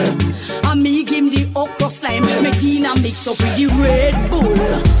ungrateful. And me give him the okra slime, me Dina mix up with the Red Bull.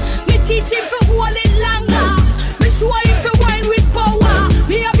 Me teach him for hold it longer. Me show him for wine with power.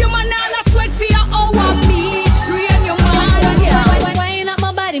 Me have your man all a sweat for your hour. Me train your man, yeah. Wine up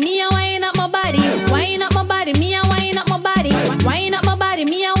my body, me a wine up my body. Wine up my body, me a wine up my body. Wine up my body,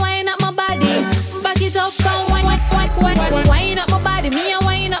 me a wine up my body. Back it up and wine up my body, me a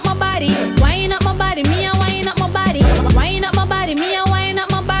wine up my body. Wine up my body, me a wine up my body. Wine up my body, me a wine up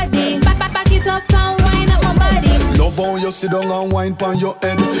my body. Back it up and wine up my body. Love how you sit down and wine pon your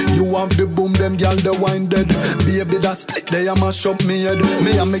head. You have the boom, them gyal the wine dead. Baby that split they a mash up me head.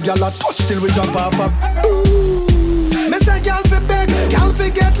 Me and me gyal a touch till we jump off up. Me say gyal fi beg, gyal fi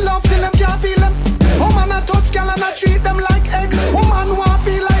get love till them can't feel them. Woman a touch gyal and a treat them like egg. Woman want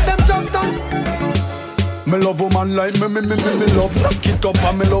feel like them just done. Me love woman like me love knock it up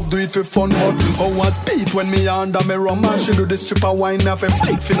and me love do it for fun. But how was beat when me under me rum and she do the stripper wine off a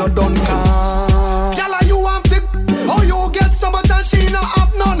fight for no done can. Gyal you want it? How you get so much and she no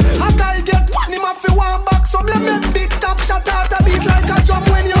have none? A guy get one him off fi one back, so me make big top shot out a beat like a drum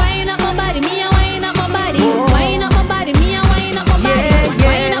when you wine up my body.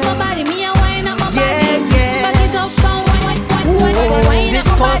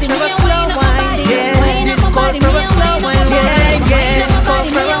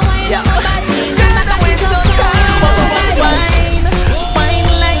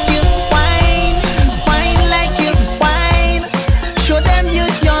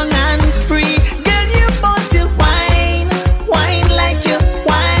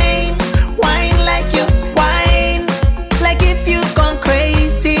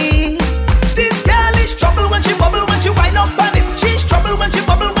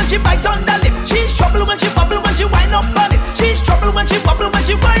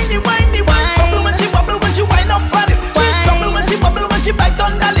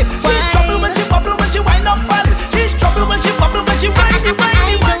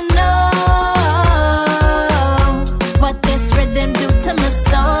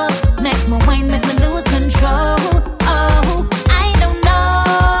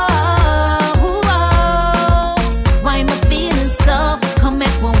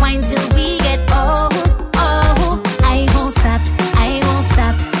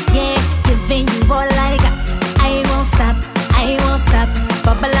 giving you all I got. I won't stop, I won't stop.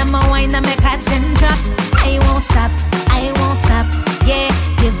 Bubble on my wine and my catch and drop. I won't stop, I won't stop. Yeah,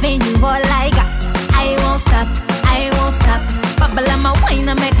 giving you all I got. I won't stop, I won't stop. Bubble on my wine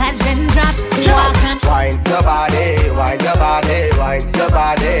and my catch and drop. Wine your body, wine your body, wine your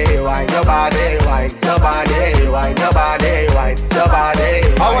body, wine your body, wine your body, wine your body, wine your body.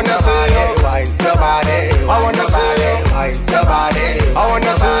 I wanna see you. Wine your body, I wanna see you. wine your body, I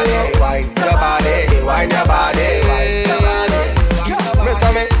wanna see you. wine your body, wine your body, wine your body. Miss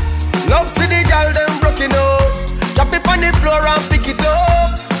me, love see the girl them broken up. Drop it on the floor and pick it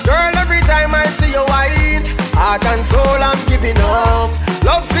up. Girl, every time I see you wine, heart and soul I'm giving up.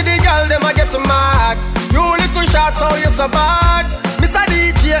 Love see the girl them I get mad. You little shots how you so bad. Miss a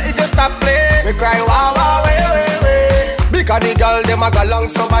DJ if you stop play, we cry wow wow way way way. Because the girl them a go long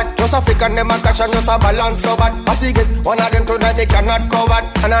so bad. Just African them a catch and just a balance so bad. I think it one of them tonight they cannot cover.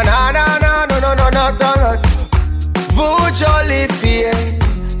 Na na na na no no no no no. Vous jolie fille,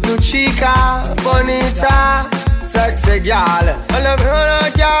 tu chica bonita, sexy girl. I love you,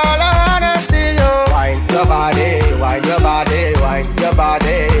 girl. I wanna see you. Wine your body, wine your body, wine your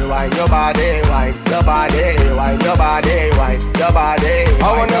body, wine your body, wine your body, wine your body, wine your body.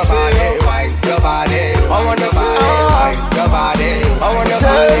 I wanna see you. Wine your body, I wanna see you. wine your body, I wanna see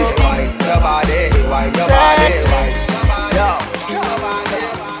you. wine your body, wine your body, wine your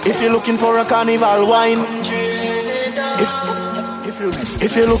body. If you're looking for a carnival wine,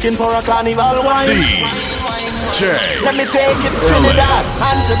 if you're looking for a carnival wine, DJ, let me take it to Trinidad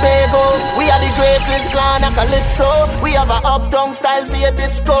and Tobago. We are the greatest land of Calypso. We have a uptown style for your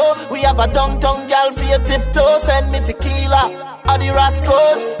disco. We have a downtown girl for your tiptoe. Send me tequila or the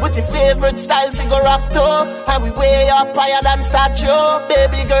Rascals with your favorite style figure up to. And we way up higher than statue.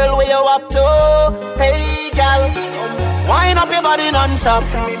 Baby girl, where you up to? Hey girl, wind up your body non-stop.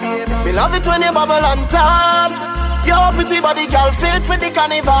 Me love it when you bubble on top. Your pretty body girl fit for the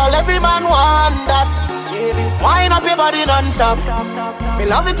carnival. Every man want that. Wind up your body non-stop. Me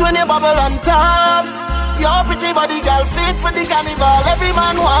love it when you bubble on top. Your pretty body girl fit for the carnival. Every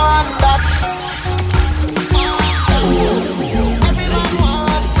man want that.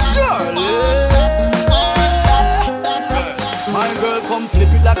 My girl come flip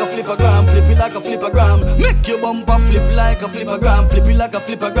it like a flippergram, flip it like a flippergram. Make your bumper flip like a flippergram, flip it like a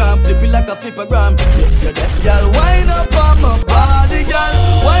flippergram, flip it like a flippergram. You're deaf, y'all. Wind up on my body, girl.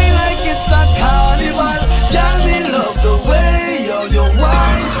 Wine like it's a carnival. Girl, me love the way you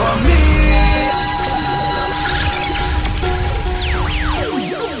wine for me.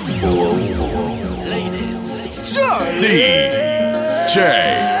 Ladies, DJ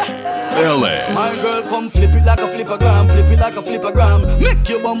Ellis. My girl come flip it like a flippergram, flip it like a flippergram. Make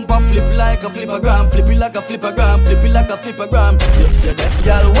your bumper flip like a flippergram, flip it like a flippergram, flip it like a flippergram. You're deaf,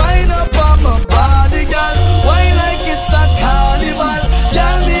 y'all. Wind up on my body, girl. Wine like it's a carnival.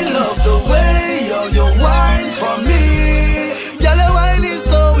 Girl, me love the way you wine for me. Girl, your wine is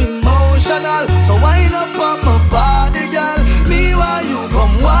so emotional. So wind up on my body, girl. Me while you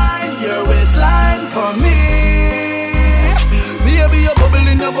come wine your waistline for me. Baby, you're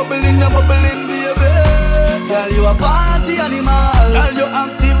bubbling, baby. Girl, you a party animal. Girl, you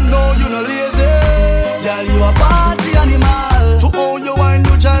active, no, you no lazy. Girl, you a party animal. To own your wine,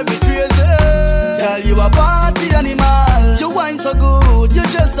 you drive me crazy. Girl, you a party animal. You wine so good, you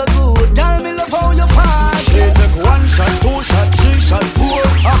just so good. Girl, me love how you party. She take 1 shot, 2 shot, 3 shot, 4.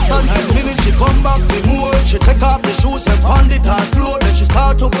 After 9 minutes, she come back with more. She take off the shoes and pound it on floor. Then she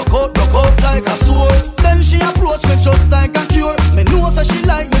start to broke out like a sword. Then she approach me just like a cure. Me know that she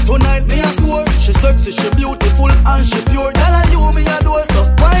like me tonight, me a swore. She sexy, she beautiful and she pure. Tell her you me adore, so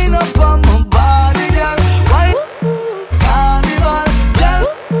wind up on my body, girl. Wine, carnival, girl.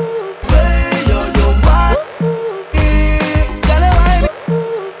 Way you wine, girl, wine,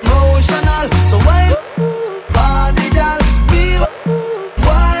 emotional. So wine, body, girl. Me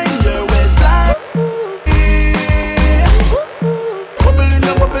wine your waistline.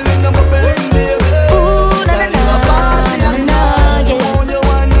 Bubbling, baby. Ooh, na na na na na, yeah.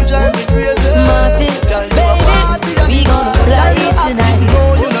 Martin, baby, we gon' fly tonight.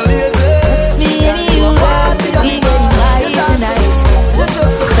 Just me and you, we getting high tonight.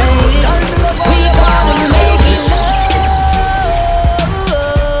 Baby, we gonna make it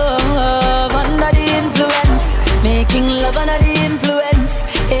love under the influence, making love under the influence.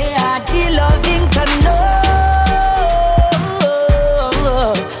 Yeah, the loving can know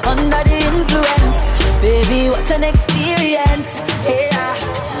under the influence. Baby, what an experience. Yeah,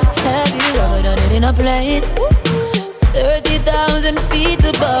 have you ever done it in a plane? 30,000 feet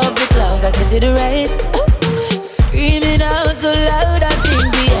above the clouds, I can see the rain. Screaming out so loud, I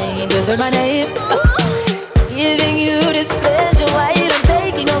think the angels Answer my name. Giving you this pleasure while I'm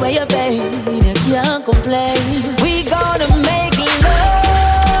taking away your pain. You can't complain. We gonna make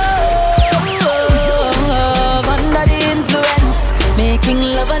love under the influence. Making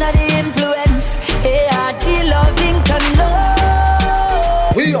love under the influence. ARD Lovington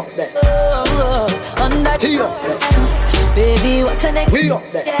love. We up there. Under the influence. Baby, what an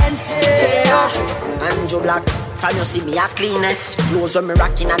experience. Andrew Blacks, from you see me a cleanest. Clothes when me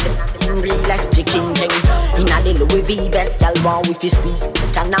rocking and the realest chicken jing. In a the Louis V best, girl want with his squeeze.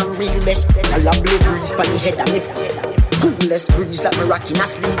 Can I'm real best. Girl a blue breeze pon the head of me. Coolest breeze that me rocking a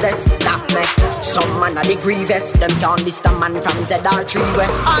sleeveless. That me, some man a the grievous. Them can't list a man from ZR3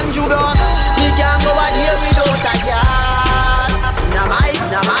 West. Andrew Blacks, me can't go out here without a girl. Nah my,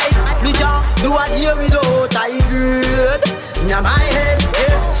 me can't do a here without a good. Nah my head,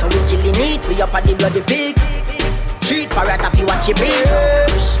 so we killing it, we up on the bloody pig. Treat parrot if you watch it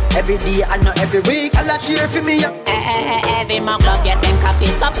bitch. Every day and not every week, I'll cheer for me. Every month club getting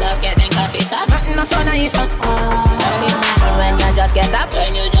coffee sup, getting coffee sup. Nothing no so nice. Early morning when you just get up,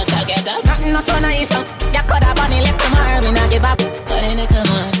 Nothing no so nice. You could have bunny little more, we not give up. Bunny little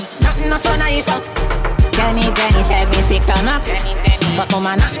more. Nothing no so nice. Jenny said me sick come up. But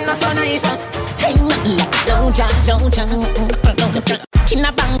woman, nothing no so nice. Hey, nothing like don't jump.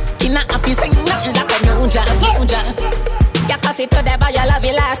 Kina bang, kina happy, sing nothing like a new job. You cause it to the boy you love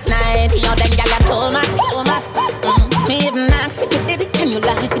you last night. You then girl you told me. Me even ask if you did it and you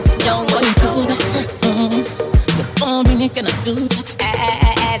like it. You wouldn't do that. You're boring if you not do that.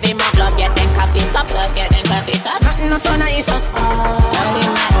 Every month love getting coffee sup, Nothing no so nice. Early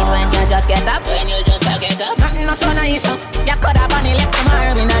morning when you just get up, Nothing no so nice. You could have bunny little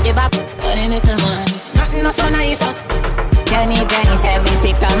more, we not give up. Bunny little more. Nothing no so nice. Jenny said me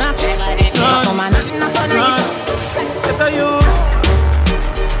sick come up. But woman, nothing no so nice. Get a you.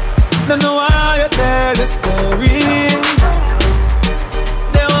 Don't know why you tell the story.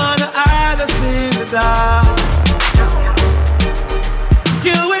 They wanna hide us in the dark.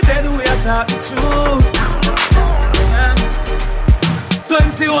 Kill with dead, we are talking true.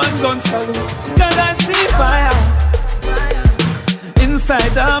 21 gun salute, cause I see fire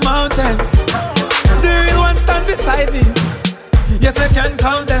inside the mountains. The real one stand beside me. Yes, I can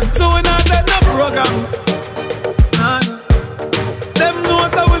count them. So we not take no program. No. Them know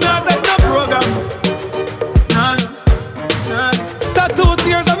that we not take no program. No. Tattoo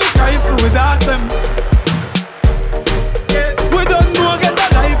tears and we cry if we dance them. Yeah. We don't know get the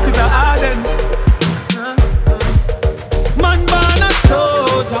life is a harden. Man born a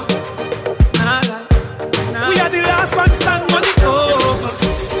soldier. We are the last one stand when it's over.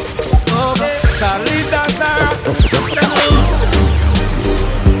 Solid as a rock.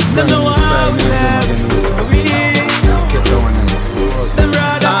 Them know how we tell the story. Them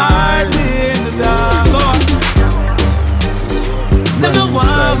rather hide in the dark. Them know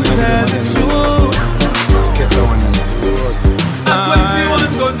how we tell the truth. At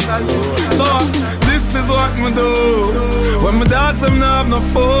 21 gun salute. So this is what me do when my daughter them not have no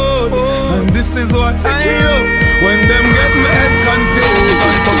food. And this is what I do when them get my head confused.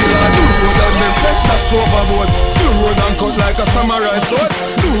 And popular do road and them take dash overboard. Do road and cut like a samurai sword.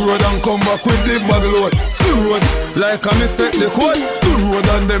 Do road and come back with the bag load. Do road like a me set the code. Do road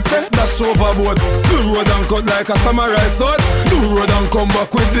and them take dash overboard. Do road and cut like a samurai sword. Do road and come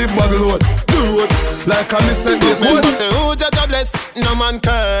back with the bag load. Do road like a me set the code. Say who judge a bless, no man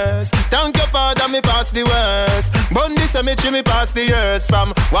curse. Thank your father, me pass the worst. Bun the cemetery, me pass the years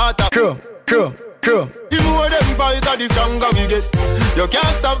from water. True. The more them fight, the stronger we get. You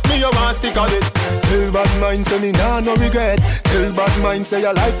can't stop me, you want stick on it. Tell bad mind say me nah no regret. Tell bad mind say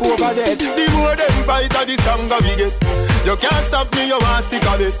your life over dead. The more them fight, the stronger we get. You can't stop me, you want stick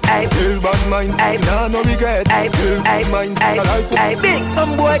on it. Tell bad mind, nah no regret. Tell bad mind say your life over dead.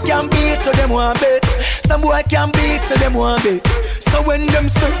 Some boy can beat, so them want bet. Some boy can beat, so them want bet. So when them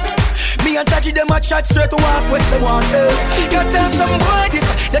say me and Taji them a chat straight to walk west them want us. You tell some boy this,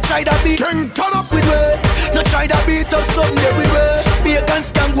 they try to beat. Turn up with way. No try to beat up something there with way.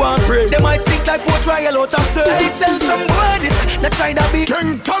 Pagans can go and pray. They might sink like boat trial out of surf. They tell some boy this, they try to beat.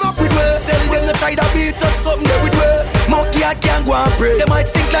 Turn up with way. Tell them they try to beat up something there with way. Monkey I can go and pray. They might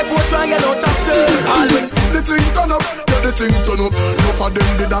sink like boat trial out of surf. All when the thing turn up, yeah the thing turn up. No for them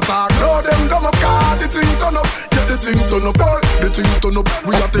did attack, no them come up. Car the thing turn up, yeah the thing turn up. The thing turn up,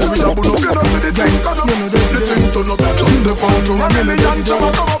 we are tell we are bull up. You know see the thing turn up, the thing turn up. Just the pound to a million jam a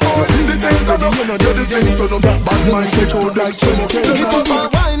come up. The thing turn up, yeah the thing turn up. Bad mind take out them stomach. Give up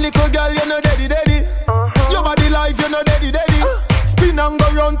a wine, little girl, you know daddy. Your body life, you know daddy. Spin and go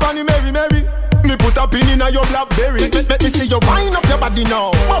round, panny merry. Me put put a pin in your Blackberry. Make me see you wind up your body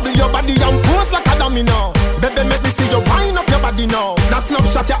now. Bubble your body and pose like a domino. Baby, make me see you wind up your body now. That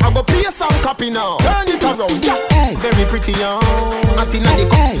snapshot ya, I go play some copy now. Turn it around, yeah. Hey. Very pretty, young. Until the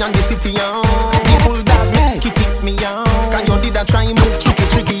coffee and the city, young. People that kick me, young. Can you did that try and move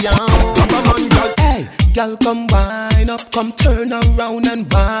tricky, young? Come on, girl. Hey, girl, come wind up. Come turn around and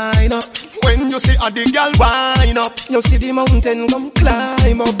wind up. When you see a the girl wind up, you see the mountain come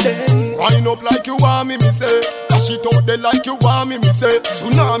climb up there. Wind up like you want me say. Dash it out there like you want me say.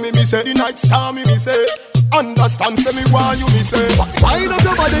 Tsunami me say, the night star me say. Understand, say me why you me say. Wind up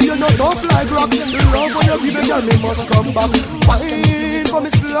your body, you not tough like rock. The love when you give me, girl, me must come back. Wind for me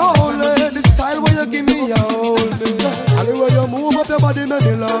slowly, the style when you give me, you hold me. And the way you move up your body, make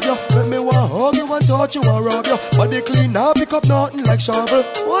me love you. Make me want hug you, want touch you, want rub you. Body clean, now pick up nothing like shovel.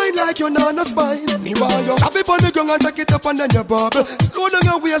 Wind like you not no spine. Me want you tap it on the ground and take it up and then you bubble. Slow down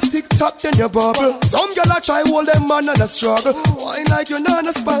your waist, tick tock, then you bubble. Some girl a try hold them man and a struggle. Wind like you not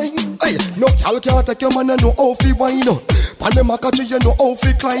no spine. Hey, no girl can't take your man and no how fi wine. Pan the macachi you know how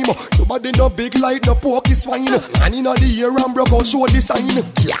fi climb. Your body no big like no porky swine. And inna the air and broke out show the sign.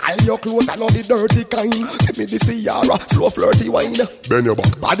 Girl your clothes and all the dirty kind. Give me the Ciara, slow flirty wine. Bend your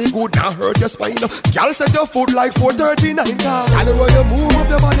back, body good now hurt your spine. Girl set your foot like 439. And the way you move up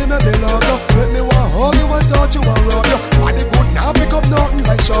your body make me love you. Make me want hug you and touch you and rub you. Body good now pick up nothing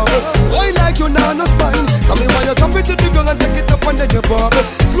like shovel. Wine like you now no spine. So me want you jump into the ground and take it up and then you bubble.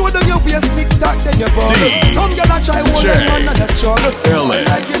 Slow down your waist, tick tock, then you bubble. Some girl a try hold them man and a struggle. Wine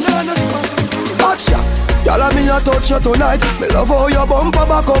like you now no spine. Gotcha. Y'all me a touch you tonight. Me love how your bumper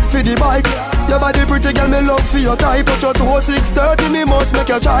back up for the bike. Your body pretty girl, me love for your type. Touch your toe 6:30, me must make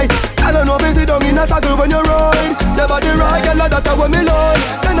you try. I don't know if you sit down in a saddle when you ride. Your body right, girl, that's what me like.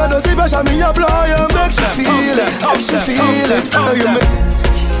 Then I don't see pressure, me apply. You make you feel it, make you feel it. You make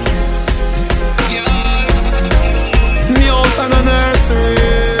me house and a nursery.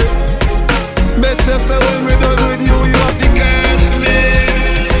 Better say when we done with you, you have the cash me.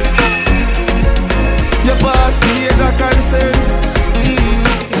 You pass the age of consent.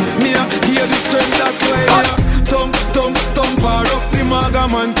 Me a hear the strength, that's why thump her up. The maga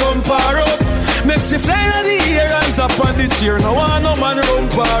man thump her up. Make she fly in the air and tap on the chair. No one no man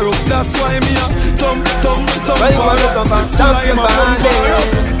rump her up. That's why me a thump her up. Stamp your body.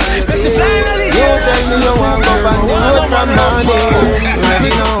 Make she fly in the air and tap on the chair. Let me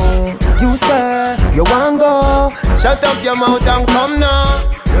know. You say you want go. Shut up your mouth and come now.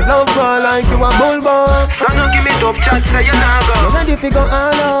 Your love go like you a bullbox. So no give me tough chat, say you nah go. You ready fi go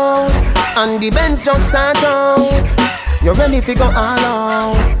all out, and the Benz just start out. You ready fi go all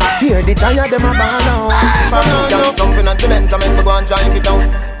out. Hear the tire them a ball out. Jumping at the Benz, I make me go and drive it out.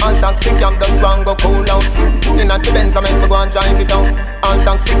 All taxi cam just go and go cool out. In at the Benz, I make me go and drive it out. All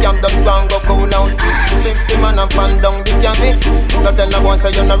taxi cam just go and go cool out. 50 man a fan down the cabin. Don't tell no one say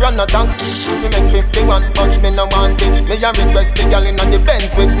you no run no tax. Me make 51, but me no want it. Me a request the girl in on the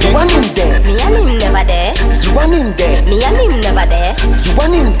Benz with me. You want him there? Me and him never there. You want him there? Me and him never there. You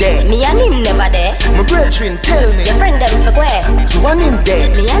want him there? Me and him never there. My brethren, tell me. Your friend them for where? You want him there?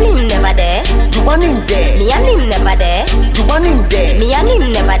 Me and him never there. You want him there? Me and him never there. You want him there? Me and him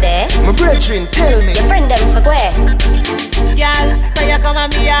never there. My brethren, tell me. Your friend them for where? Girl, so you come on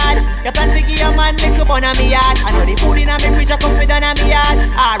me yard. You plan to give your man lick up on me yard. I know the food in me fridge, you come fit on me yard.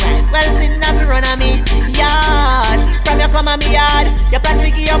 Alright, well sitting up run on me yard. From you come on me yard. You plan to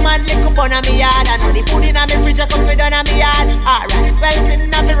give your man lick up on me yard. I know the food in me fridge, you come fit on me yard. Alright, well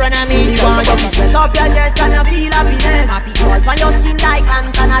sitting up run on me. You want you to set up your chest, can you feel happiness? Happy all on your skin like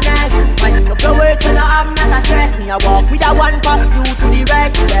ants and a nest. Wind up your waist, you don't have not a stress. Me a walk with a one pack, you to the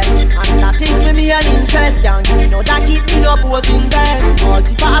reckless. And that is me an interest. Can't give me no that keep me no posing best. All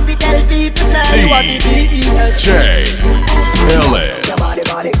the happy tell people say you are the BES. DJ Your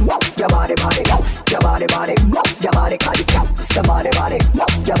body, move. Your body, move. Your body, move. Your body, carry move. Your body, move.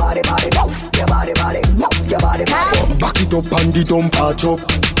 Your body, move. Your body, move. Your body, move. Back it up and the dump patch up.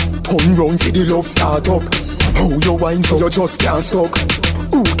 Turn round for the love start up. How you wine so you just can't stop.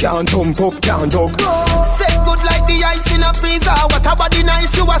 Who can't thump up, can't duck. Set good like the ice in a freezer. What a body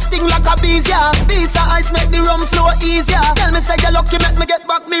nice, you a sting like a bees, yeah. Visa ice make the rum flow easier. Tell me say you lucky, make me get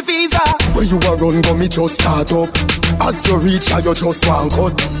back me visa. Where you a run, go me just start up. As you reach, you just one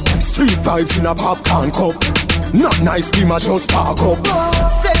cut. Street vibes in a popcorn cup. Not nice, we must just park up.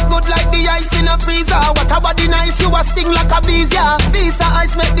 Set good like the ice in a freezer. What a body nice, you a sting like a bees, yeah. Visa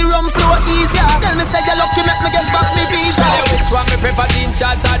ice make the rum flow easier. Tell me say you lucky, make me get back me visa. Tell you which one me prefer, jeans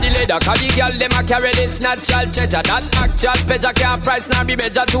shots or the leather. Cause the girl them a carry this natural treasure. That actual pleasure can't price nor be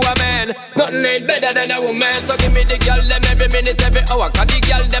measured to a man. Nothing ain't better than a woman. So give me the girl them every minute, every hour. Cause the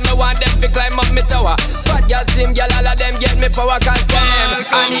girl them I want them to climb up me tower. But girl slim girl all of them get me power. Cause them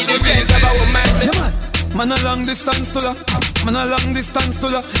I need the strength of a woman. Man a long distance to la, man a long distance to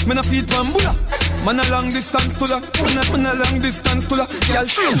la. Man a feed bambula. Man a long distance to la, man a long distance to la. Girl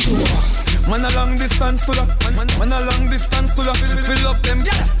shoot. Man a long distance to la, man a long distance to la. Fill up them,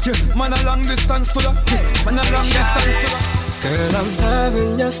 yeah. Man a long distance to la, man a long distance to la. Girl, I'm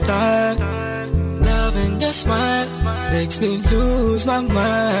loving your style, loving your smile, makes me lose my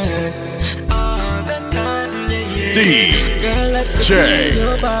mind all the time. DJ Ellis.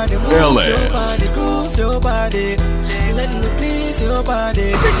 Groove your body, let me please your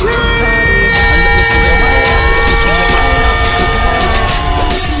body. And let me see your wind up, let me see your wind up. Let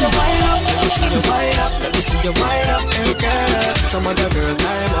me see your wind up, let me see your wind up, let me see your wind up, girl. Some other girl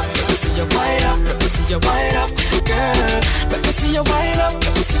time up, let me see your wind up, let me see your wind up, girl. Let me see your wind up,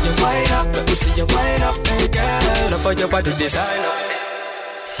 let me see your wind up, let me see your wind up, girl. Love for your body designer.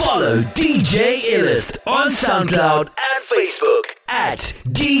 Follow DJ Illest on SoundCloud and Facebook at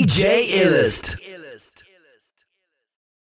DJ Illest.